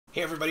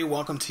Hey everybody,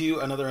 welcome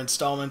to another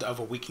installment of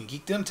A Week in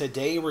Geekdom.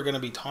 Today we're going to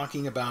be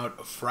talking about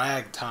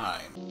Fragtime.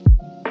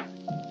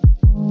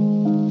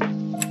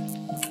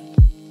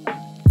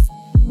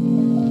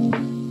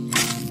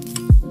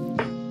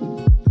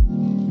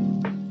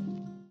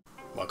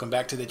 Welcome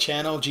back to the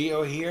channel,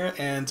 Geo here,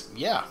 and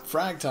yeah,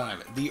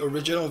 Fragtime, the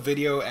original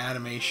video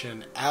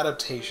animation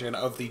adaptation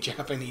of the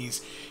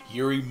Japanese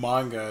Yuri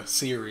manga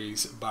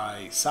series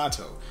by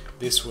Sato.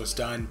 This was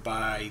done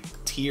by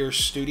Tier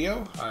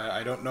Studio.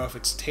 I don't know if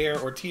it's Tear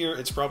or Tier,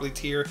 it's probably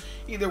Tier.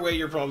 Either way,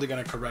 you're probably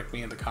going to correct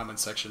me in the comment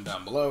section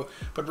down below.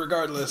 But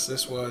regardless,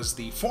 this was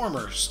the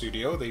former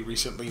studio. They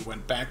recently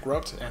went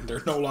bankrupt and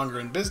they're no longer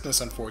in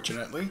business,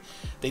 unfortunately.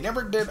 They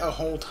never did a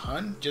whole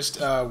ton, just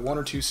one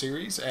or two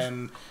series,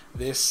 and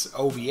this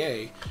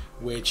OVA,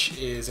 which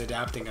is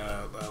adapting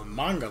a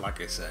manga, like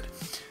I said.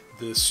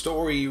 The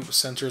story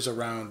centers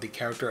around the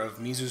character of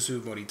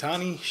Mizuzu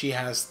Moritani. She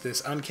has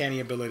this uncanny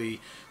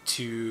ability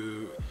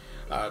to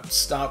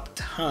stop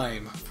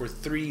time for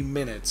 3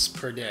 minutes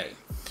per day.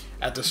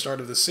 At the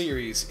start of the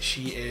series,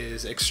 she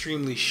is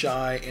extremely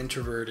shy,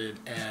 introverted,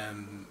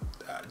 and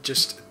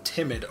just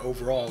timid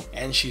overall,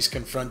 and she's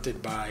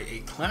confronted by a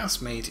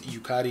classmate,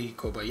 Yukari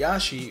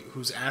Kobayashi,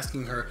 who's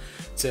asking her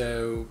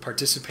to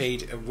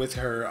participate with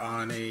her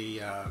on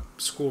a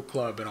school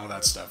club and all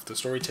that stuff. The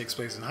story takes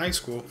place in high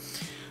school,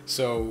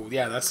 so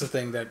yeah, that's the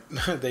thing that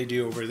they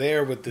do over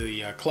there with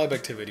the club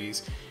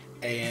activities.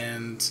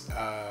 And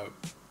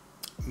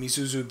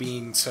Mizuzu,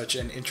 being such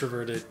an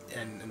introverted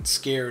and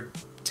scared,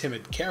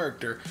 timid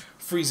character,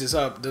 freezes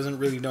up, doesn't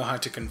really know how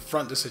to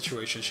confront the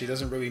situation. She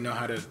doesn't really know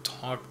how to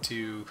talk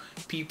to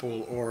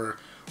people or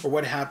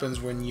what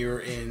happens when you're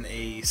in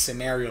a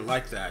scenario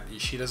like that.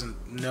 She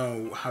doesn't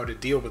know how to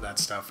deal with that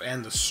stuff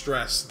and the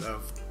stress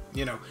of,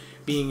 you know,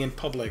 being in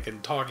public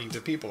and talking to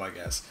people, I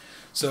guess.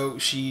 So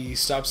she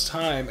stops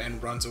time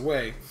and runs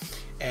away,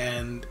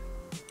 and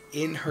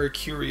in her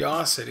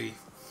curiosity,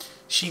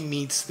 she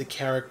meets the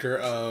character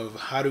of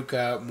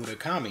Haruka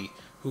Murakami,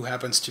 who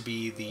happens to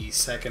be the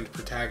second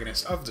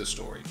protagonist of the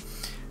story.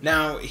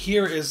 Now,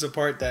 here is the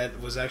part that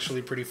was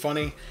actually pretty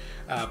funny,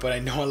 but I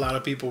know a lot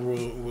of people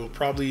will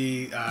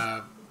probably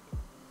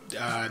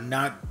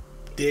not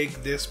dig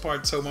this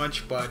part so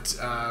much, but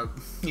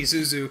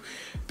Mizuzu,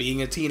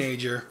 being a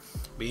teenager,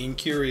 being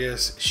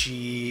curious,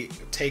 she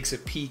takes a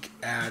peek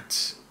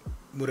at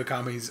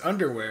Murakami's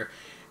underwear,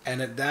 and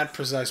at that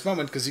precise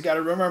moment, because you got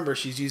to remember,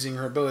 she's using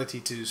her ability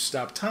to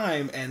stop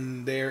time,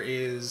 and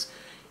there's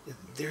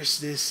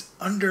this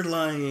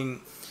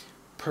underlying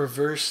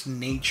perverse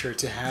nature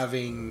to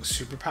having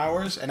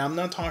superpowers. And I'm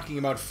not talking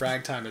about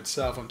Fragtime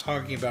itself, I'm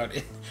talking about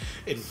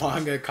in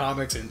manga,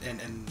 comics,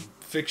 and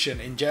fiction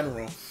in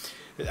general.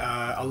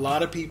 A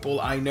lot of people,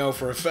 I know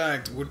for a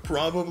fact, would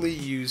probably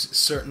use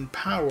certain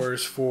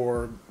powers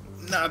for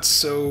not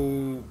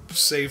so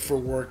safe for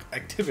work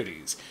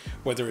activities,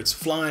 whether it's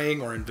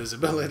flying or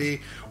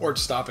invisibility or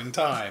stopping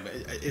time.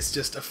 It's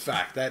just a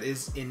fact that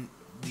is in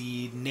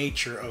the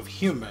nature of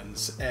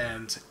humans.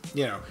 And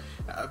you know,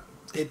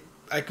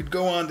 I could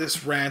go on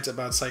this rant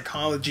about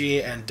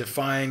psychology and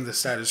defying the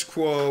status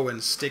quo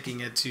and sticking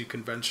it to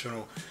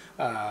conventional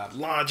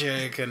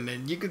logic,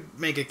 and you could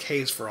make a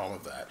case for all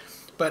of that.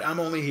 But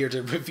I'm only here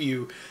to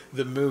review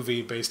the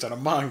movie based on a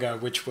manga,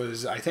 which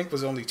was, I think,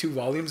 was only 2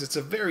 volumes. It's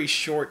a very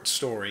short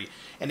story,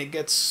 and it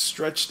gets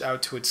stretched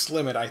out to its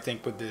limit, I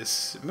think, with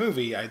this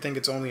movie. I think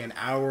it's only an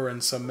hour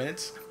and some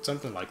minutes,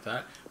 something like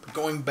that. But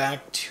going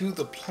back to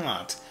the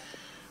plot,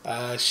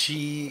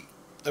 she,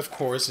 of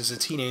course, is a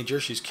teenager.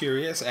 She's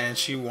curious, and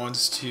she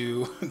wants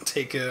to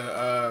take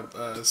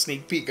a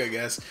sneak peek, I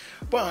guess.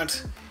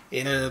 But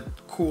in a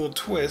cool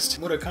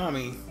twist,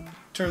 Murakami,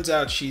 turns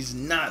out she's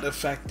not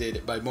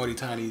affected by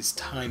Moritani's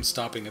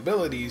time-stopping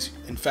abilities.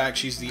 In fact,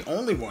 she's the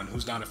only one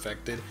who's not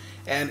affected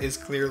and is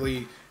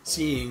clearly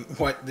seeing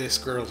what this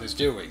girl is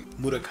doing.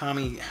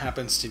 Murakami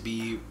happens to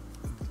be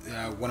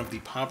one of the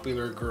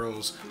popular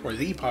girls, or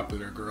the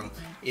popular girl,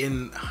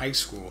 in high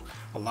school.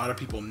 A lot of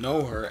people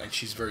know her, and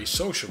she's very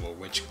sociable,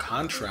 which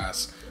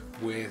contrasts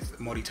with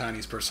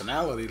Moritani's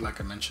personality, like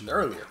I mentioned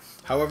earlier.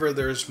 However,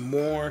 there's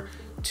more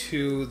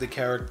to the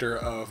character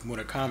of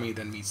Murakami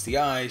than meets the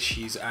eye.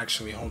 She's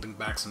actually holding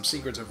back some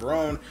secrets of her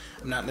own.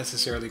 I'm not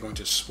necessarily going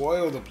to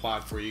spoil the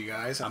plot for you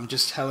guys. I'm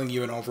just telling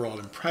you an overall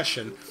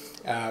impression.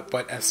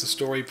 But as the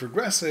story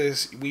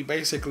progresses, we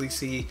basically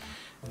see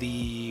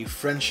the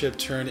friendship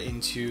turn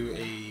into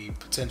a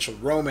potential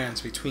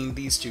romance between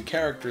these two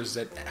characters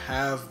that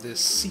have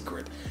this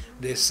secret,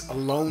 this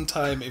alone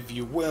time, if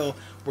you will,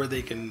 where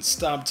they can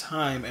stop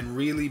time and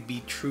really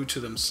be true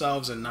to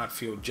themselves and not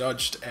feel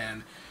judged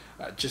and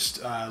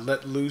just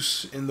let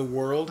loose in the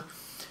world.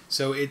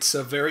 So it's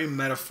a very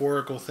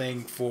metaphorical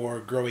thing for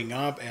growing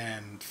up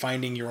and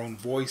finding your own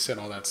voice and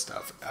all that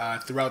stuff.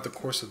 Throughout the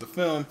course of the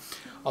film,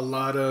 a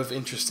lot of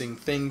interesting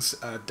things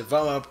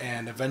develop,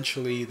 and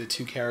eventually the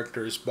two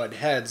characters butt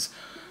heads.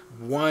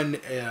 One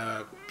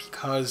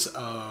because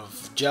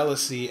of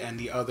jealousy, and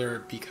the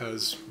other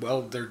because,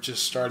 well, they're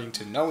just starting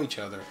to know each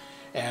other,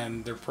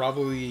 and they're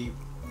probably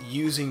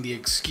using the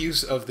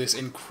excuse of this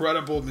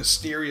incredible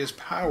mysterious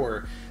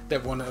power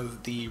that one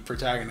of the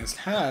protagonists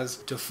has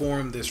to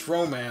form this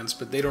romance,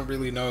 but they don't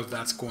really know if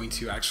that's going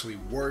to actually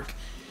work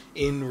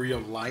in real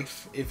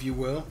life, if you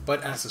will.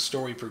 But as the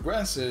story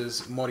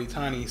progresses,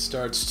 Moritani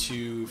starts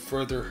to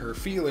further her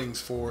feelings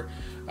for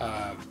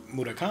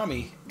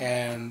Murakami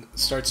and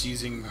starts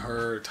using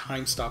her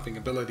time-stopping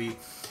ability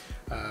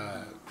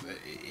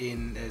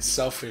in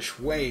selfish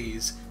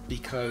ways,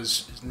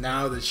 because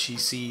now that she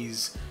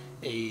sees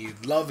a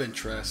love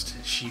interest,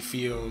 she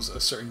feels a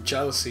certain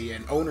jealousy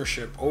and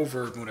ownership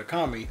over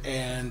Murakami.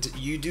 And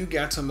you do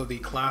get some of the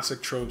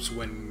classic tropes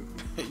when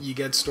you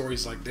get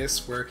stories like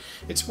this, where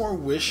it's more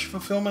wish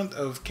fulfillment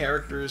of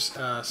characters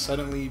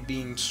suddenly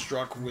being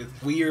struck with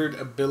weird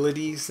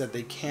abilities that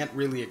they can't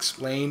really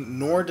explain,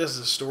 nor does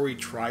the story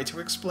try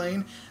to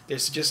explain.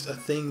 There's just a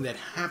thing that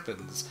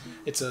happens.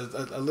 It's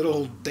a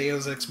little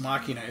deus ex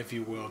machina, if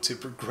you will, to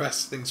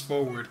progress things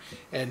forward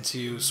and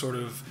to sort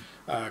of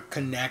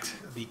connect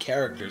the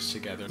characters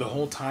together. The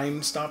whole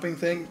time-stopping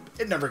thing,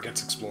 it never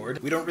gets explored.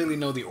 We don't really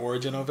know the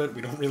origin of it.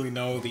 We don't really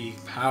know the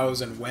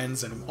hows and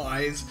whens and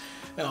whys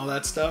and all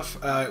that stuff.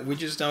 We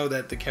just know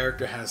that the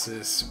character has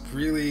this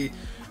really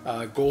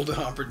golden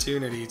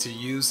opportunity to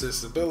use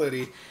this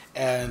ability,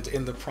 and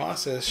in the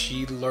process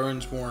she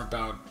learns more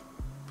about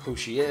who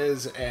she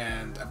is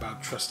and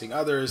about trusting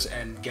others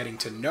and getting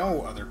to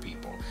know other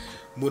people.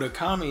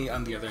 Murakami,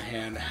 on the other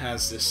hand,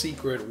 has this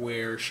secret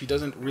where she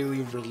doesn't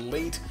really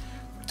relate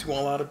to a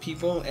lot of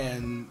people,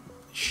 and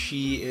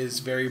she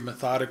is very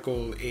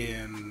methodical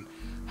in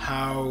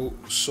how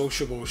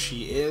sociable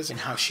she is and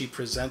how she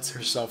presents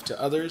herself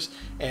to others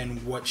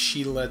and what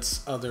she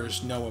lets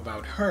others know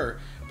about her.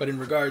 But in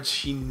regards,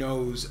 she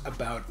knows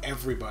about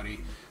everybody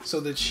so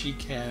that she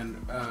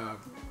can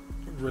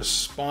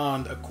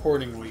respond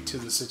accordingly to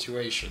the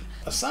situation.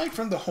 Aside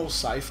from the whole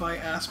sci-fi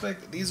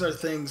aspect, these are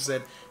things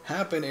that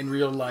happen in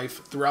real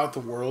life throughout the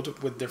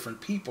world with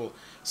different people.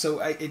 So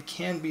it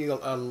can be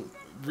a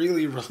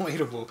really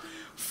relatable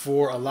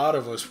for a lot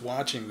of us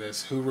watching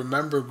this who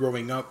remember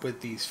growing up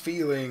with these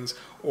feelings,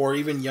 or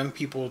even young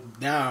people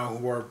now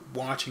who are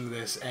watching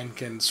this and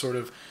can sort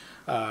of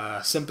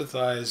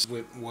sympathize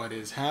with what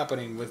is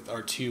happening with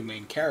our two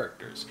main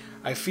characters.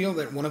 I feel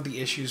that one of the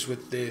issues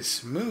with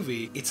this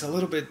movie, it's a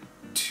little bit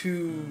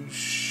too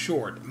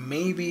short.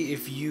 Maybe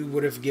if you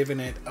would have given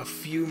it a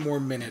few more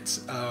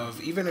minutes of,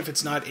 even if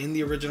it's not in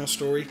the original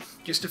story,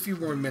 just a few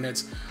more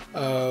minutes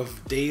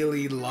of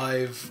daily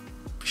live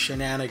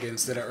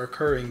shenanigans that are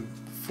occurring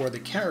for the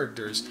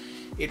characters,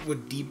 it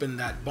would deepen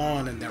that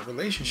bond and that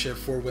relationship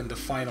for when the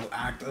final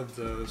act of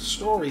the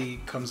story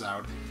comes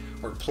out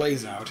or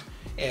plays out,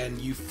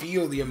 and you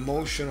feel the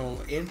emotional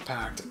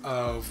impact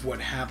of what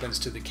happens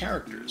to the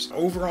characters.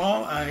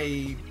 Overall,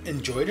 I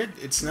enjoyed it.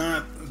 It's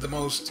not the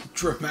most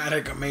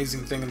dramatic,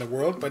 amazing thing in the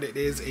world, but it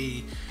is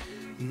a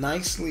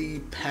nicely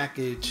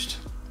packaged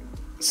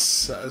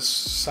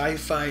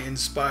sci-fi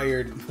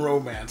inspired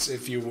romance,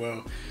 if you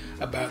will,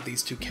 about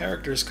these two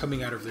characters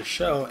coming out of their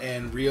shell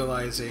and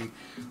realizing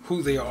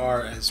who they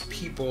are as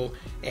people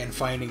and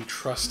finding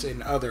trust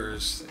in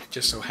others. It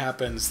just so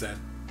happens that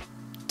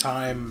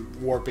time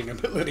warping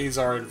abilities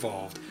are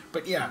involved.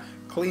 But yeah,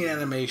 clean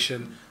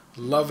animation,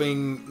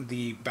 loving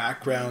the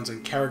backgrounds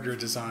and character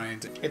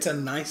designs. It's a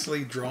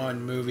nicely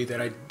drawn movie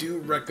that I do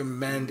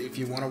recommend if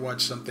you want to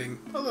watch something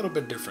a little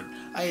bit different.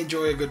 I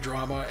enjoy a good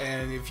drama,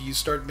 and if you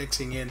start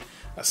mixing in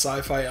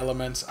sci-fi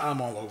elements,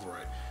 I'm all over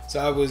it.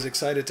 So I was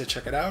excited to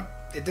check it out.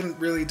 It didn't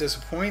really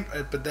disappoint,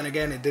 but then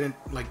again, it didn't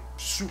like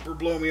super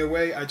blow me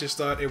away. I just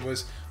thought it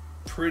was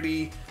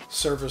pretty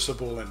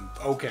serviceable and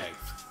okay.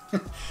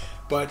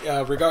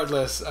 But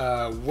regardless,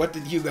 what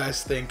did you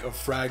guys think of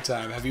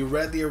Fragtime? Have you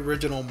read the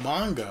original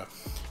manga?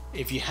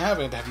 If you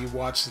haven't, have you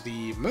watched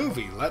the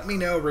movie? Let me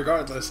know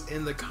regardless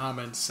in the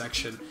comments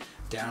section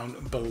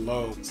down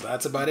below. So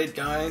that's about it,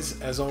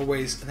 guys. As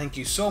always, thank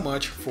you so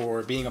much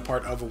for being a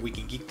part of A Week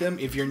in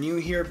Geekdom. If you're new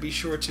here, be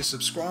sure to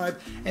subscribe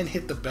and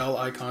hit the bell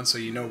icon so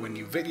you know when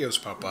new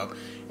videos pop up.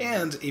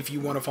 And if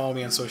you want to follow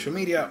me on social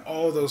media,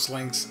 all those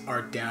links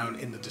are down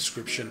in the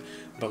description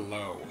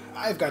below.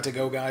 I've got to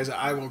go, guys.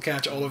 I will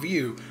catch all of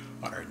you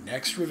on our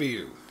next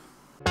review.